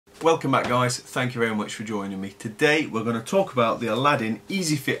Welcome back guys, thank you very much for joining me. Today we're going to talk about the Aladdin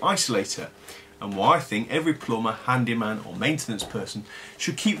Easy Fit Isolator and why I think every plumber, handyman or maintenance person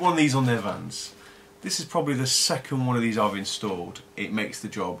should keep one of these on their vans. This is probably the second one of these I've installed. It makes the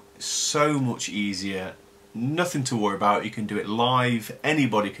job so much easier, nothing to worry about, you can do it live,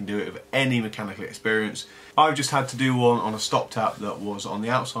 anybody can do it with any mechanical experience. I've just had to do one on a stop tap that was on the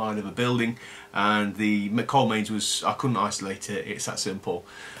outside of a building and the coal mains was, I couldn't isolate it, it's that simple.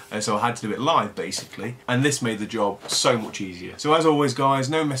 So I had to do it live basically, and this made the job so much easier. So as always guys,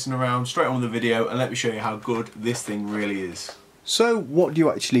 no messing around, straight on with the video and let me show you how good this thing really is. So what do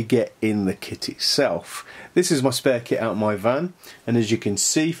you actually get in the kit itself? This is my spare kit out of my van, and as you can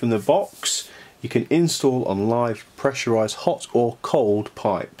see from the box, you can install on live pressurised hot or cold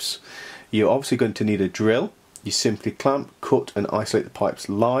pipes. You're obviously going to need a drill. You simply clamp, cut and isolate the pipes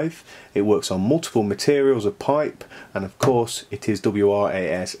live. It works on multiple materials of pipe, and of course it is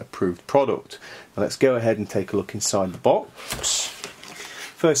WRAS approved product. Now let's go ahead and take a look inside the box.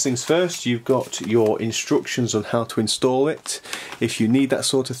 First things first, you've got your instructions on how to install it. If you need that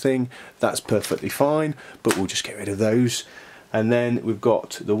sort of thing, that's perfectly fine, but we'll just get rid of those. And then we've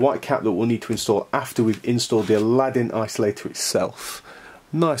got the white cap that we'll need to install after we've installed the Aladdin Isolator itself.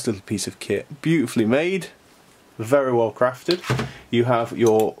 Nice little piece of kit, beautifully made, very well crafted. You have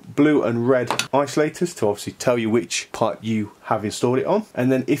your blue and red isolators to obviously tell you which pipe you have installed it on.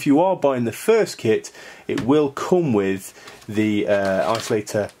 And then if you are buying the first kit, it will come with the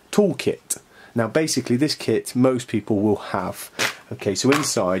isolator toolkit. Now basically this kit most people will have. Okay, so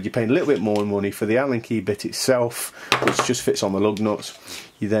inside you're paying a little bit more money for the Allen key bit itself, which just fits on the lug nuts.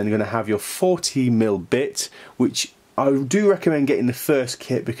 You're then going to have your 40mm bit, which I do recommend getting the first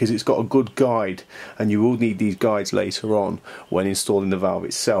kit because it's got a good guide, and you will need these guides later on when installing the valve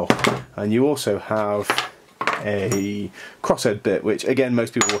itself. And you also have a crosshead bit, which again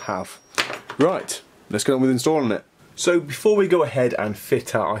most people will have. Right, let's get on with installing it. So before we go ahead and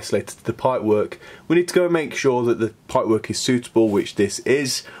fit our isolator to the pipework, we need to go and make sure that the pipework is suitable, which this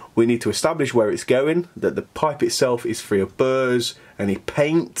is. We need to establish where it's going, that the pipe itself is free of burrs, any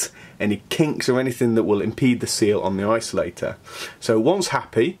paint, any kinks or anything that will impede the seal on the isolator. So once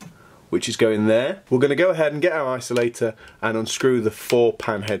happy, which is going there, we're going to go ahead and get our isolator and unscrew the 4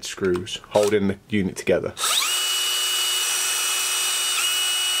 pan head screws holding the unit together.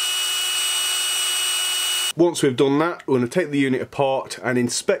 Once we've done that, we're going to take the unit apart and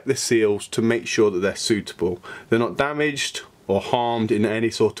inspect the seals to make sure that they're suitable. They're not damaged or harmed in any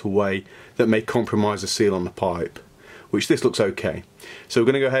sort of way that may compromise the seal on the pipe, which this looks okay. So we're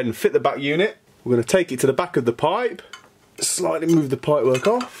going to go ahead and fit the back unit. We're going to take it to the back of the pipe, slightly move the pipework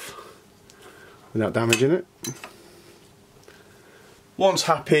off without damaging it. Once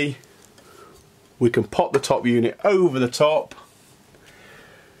happy, we can pop the top unit over the top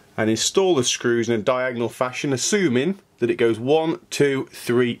and install the screws in a diagonal fashion, assuming that it goes 1, 2,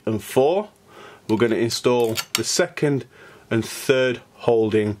 3 and 4. We're going to install the second and third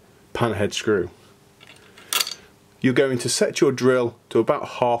holding pan head screw. You're going to set your drill to about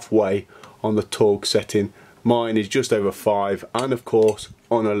halfway on the torque setting. Mine is just over 5 and of course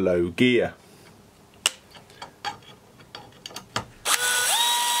on a low gear.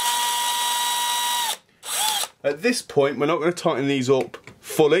 At this point we're not going to tighten these up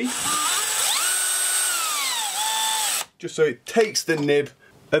fully, just so it takes the nib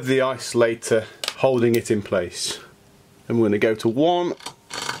of the isolator holding it in place. And we're going to go to 1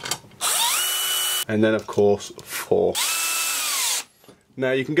 and then of course 4.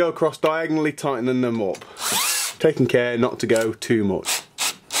 Now you can go across diagonally tightening them up, taking care not to go too much.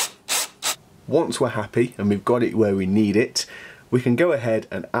 Once we're happy and we've got it where we need it, we can go ahead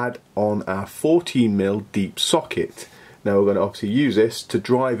and add on our 14mm deep socket. Now we're going to obviously use this to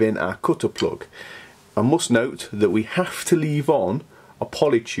drive in our cutter plug. I must note that we have to leave on a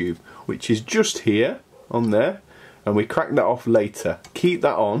poly tube, which is just here on there, and we crack that off later. Keep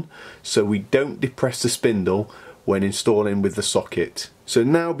that on so we don't depress the spindle when installing with the socket. So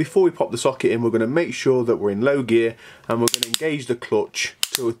now before we pop the socket in, we're going to make sure that we're in low gear and we're going to engage the clutch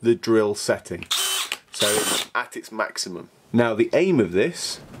to the drill setting so it's at its maximum. Now the aim of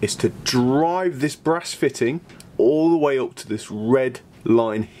this is to drive this brass fitting all the way up to this red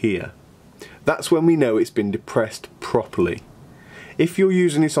line here. That's when we know it's been depressed properly. If you're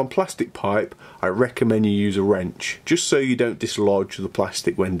using this on plastic pipe, I recommend you use a wrench, just so you don't dislodge the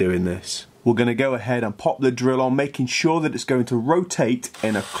plastic when doing this. We're going to go ahead and pop the drill on, making sure that it's going to rotate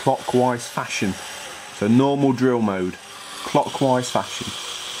in a clockwise fashion. So normal drill mode, clockwise fashion.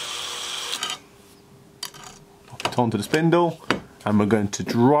 Pop it onto the spindle and we're going to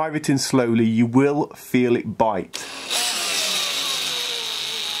drive it in slowly. You will feel it bite.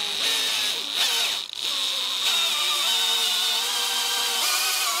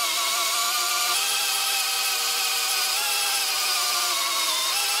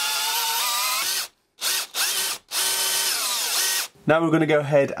 Now we're going to go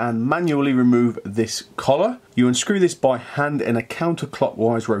ahead and manually remove this collar. You unscrew this by hand in a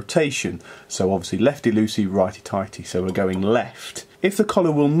counterclockwise rotation. So obviously lefty-loosey, righty-tighty, so we're going left. If the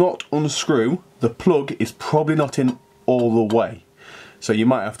collar will not unscrew, the plug is probably not in all the way. So you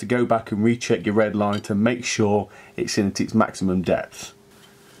might have to go back and recheck your red line to make sure it's in at its maximum depth.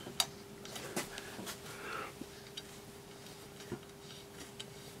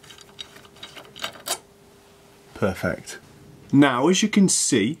 Perfect. Now, as you can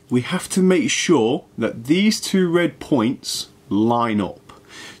see, we have to make sure that these two red points line up.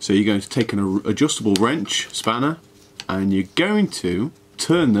 So you're going to take an adjustable wrench, spanner, and you're going to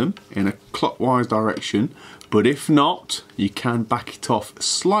turn them in a clockwise direction, but if not, you can back it off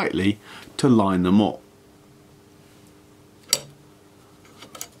slightly to line them up.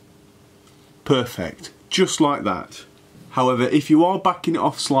 Perfect, just like that. However, if you are backing it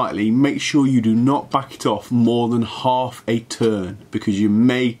off slightly, make sure you do not back it off more than half a turn, because you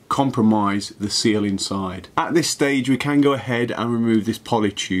may compromise the seal inside. At this stage, we can go ahead and remove this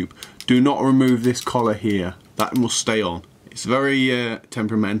poly tube. Do not remove this collar here, that must stay on. It's very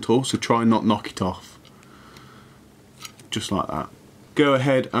temperamental, so try not knock it off. Just like that. Go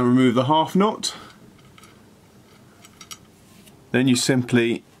ahead and remove the half nut. Then you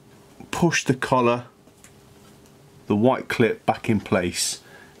simply push the collar, the white clip, back in place.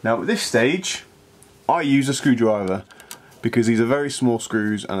 Now at this stage, I use a screwdriver because these are very small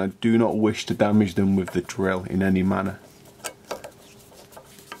screws and I do not wish to damage them with the drill in any manner.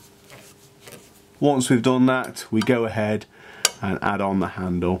 Once we've done that, we go ahead and add on the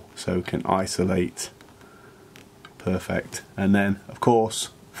handle so we can isolate. Perfect. And then, of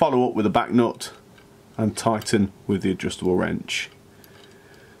course, follow up with a back nut and tighten with the adjustable wrench.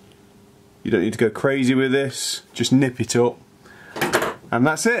 You don't need to go crazy with this, just nip it up, and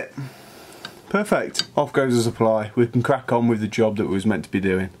that's it. Perfect. Off goes the supply. We can crack on with the job that we was meant to be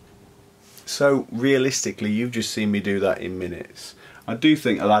doing. So realistically, you've just seen me do that in minutes. I do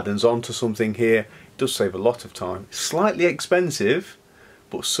think Aladdin's onto something here. It does save a lot of time. It's slightly expensive,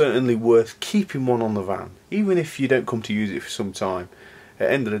 but certainly worth keeping one on the van, even if you don't come to use it for some time. At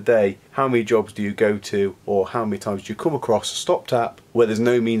the end of the day, how many jobs do you go to, or how many times do you come across a stop tap where there's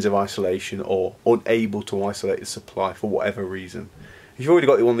no means of isolation or unable to isolate the supply for whatever reason? If you've already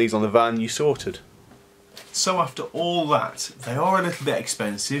got one of these on the van, you're sorted. So after all that, they are a little bit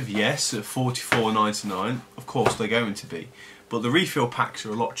expensive, yes, at $44.99, of course they're going to be, but the refill packs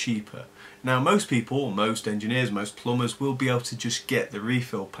are a lot cheaper. Now most people, most engineers, most plumbers will be able to just get the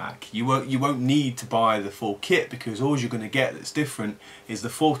refill pack. You won't need to buy the full kit, because all you're going to get that's different is the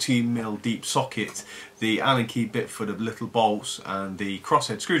 14mm deep socket, the Allen key bit for the little bolts, and the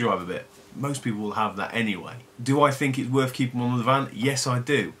crosshead screwdriver bit. Most people will have that anyway. Do I think it's worth keeping one on the van? Yes, I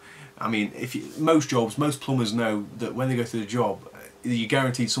do. I mean, most jobs, most plumbers know that when they go through the job, you're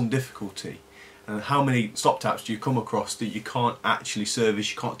guaranteed some difficulty. And how many stop taps do you come across that you can't actually service,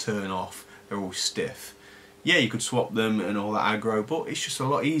 you can't turn off? They're all stiff. Yeah, you could swap them and all that aggro, but it's just a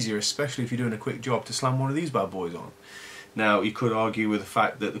lot easier, especially if you're doing a quick job, to slam one of these bad boys on. Now, you could argue with the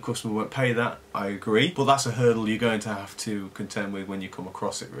fact that the customer won't pay that, I agree, but that's a hurdle you're going to have to contend with when you come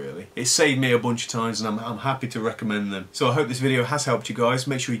across it, really. It's saved me a bunch of times and I'm happy to recommend them. So I hope this video has helped you guys.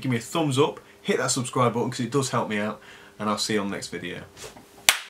 Make sure you give me a thumbs up, hit that subscribe button because it does help me out, and I'll see you on the next video.